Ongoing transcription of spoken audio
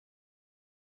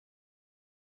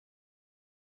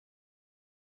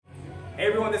Hey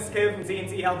everyone, this is Caleb from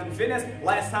TNT Health and Fitness.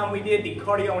 Last time we did the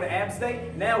cardio and abs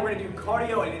day. Now we're going to do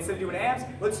cardio, and instead of doing abs,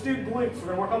 let's do glutes.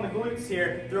 We're going to work on the glutes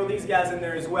here, throw these guys in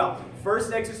there as well.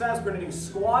 First exercise, we're going to do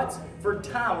squats for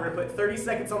time. We're going to put 30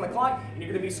 seconds on the clock, and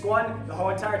you're going to be squatting the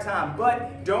whole entire time.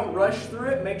 But don't rush through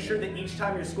it. Make sure that each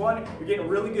time you're squatting, you're getting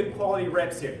really good quality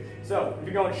reps here. So if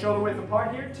you're going shoulder width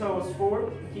apart here, toes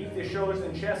forward, keep the shoulders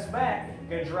and chest back.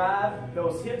 You're going to drive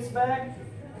those hips back,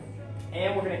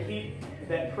 and we're going to keep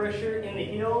that pressure in the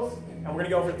heels, and we're going to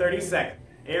go for 30 seconds.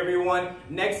 Hey everyone,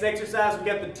 next exercise, we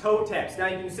got the toe taps. Now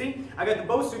you can see, I got the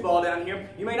Bosu ball down here.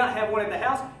 You may not have one at the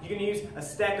house. You can use a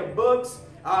stack of books,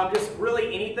 just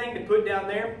really anything to put down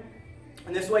there.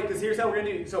 And this way, because here's how we're going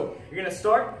to do. So you're going to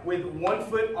start with 1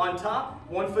 foot on top,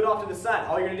 1 foot off to the side.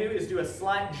 All you're going to do is do a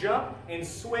slight jump and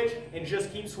switch, and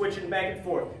just keep switching back and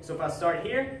forth. So if I start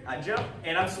here, I jump,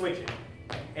 and I'm switching.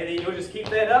 And then you'll just keep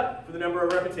that up for the number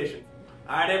of repetitions.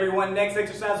 All right, everyone, next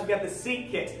exercise, we got the seat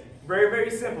kicks. Very, very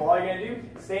simple. All you're going to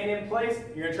do, stand in place.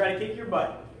 You're going to try to kick your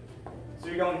butt. So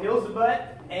you're going heels to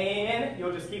butt, and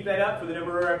you'll just keep that up for the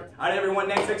number of reps. All right, everyone,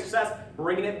 next exercise,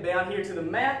 bringing it down here to the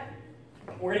mat.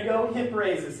 We're going to go hip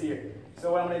raises here.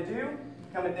 So what I'm going to do,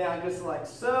 coming down just like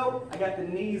so. I got the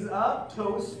knees up,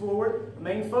 toes forward.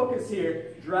 Main focus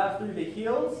here, drive through the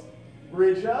heels,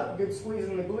 bridge up, good squeeze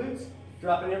in the glutes,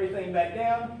 dropping everything back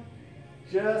down,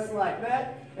 just like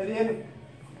that. And then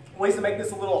ways to make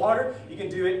this a little harder, you can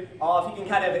do it off, you can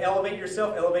kind of elevate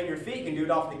yourself, elevate your feet. You can do it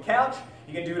off the couch,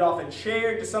 you can do it off a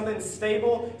chair, just something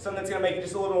stable, something that's going to make it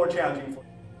just a little more challenging for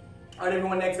you. All right,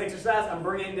 everyone, next exercise, I'm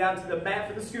bringing it down to the mat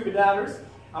for the scuba divers.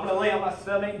 I'm going to lay on my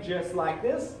stomach just like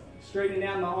this, straightening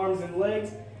down my arms and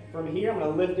legs. From here, I'm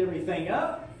going to lift everything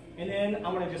up, and then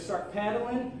I'm going to just start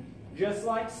paddling just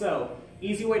like so.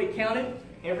 Easy way to count it,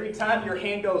 every time your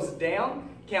hand goes down,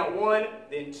 count 1,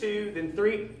 then 2, then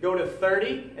 3, go to 30,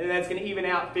 and then that's going to even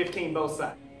out 15 both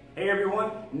sides. Hey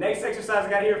everyone, next exercise I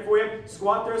got here for you,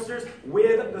 squat thrusters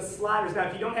with the sliders. Now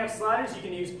if you don't have sliders, you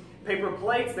can use paper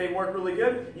plates, they work really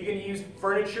good. You can use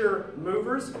furniture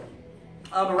movers.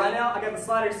 But right now I got the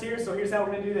sliders here, so here's how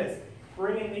we're going to do this.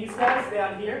 Bringing these guys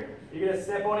down here, you're going to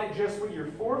step on it just with your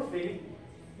 4 feet,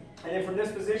 and then from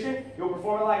this position, you'll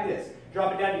perform it like this.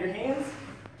 Drop it down to your hands,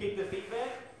 keep the feet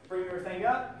back, bring everything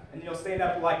up, and you'll stand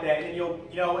up like that, and then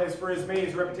you'll, as for as many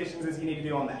repetitions as you need to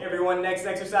do on that. Everyone, next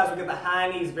exercise, we got the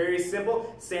high knees. Very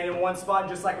simple. Stand in one spot,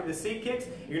 just like with the seat kicks.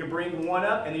 You're going to bring one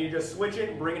up, and then you're just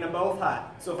switching, bringing them both high.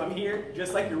 So if I'm here,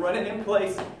 just like you're running in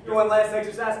place. One last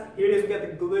exercise. Here it is. We got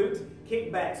the glute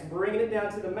kickbacks. Bringing it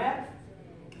down to the mat.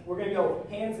 We're going to go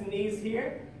hands and knees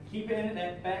here, keeping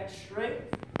that back straight.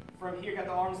 From here, got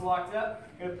the arms locked up.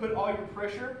 You're going to put all your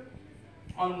pressure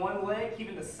on one leg,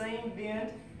 keeping the same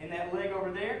bend in that leg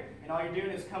over there, and all you're doing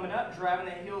is coming up, driving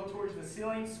that heel towards the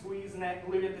ceiling, squeezing that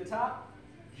glute at the top,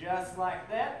 just like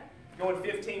that. Going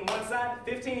 15 one side,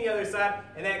 15 the other side,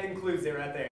 and that concludes it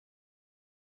right there.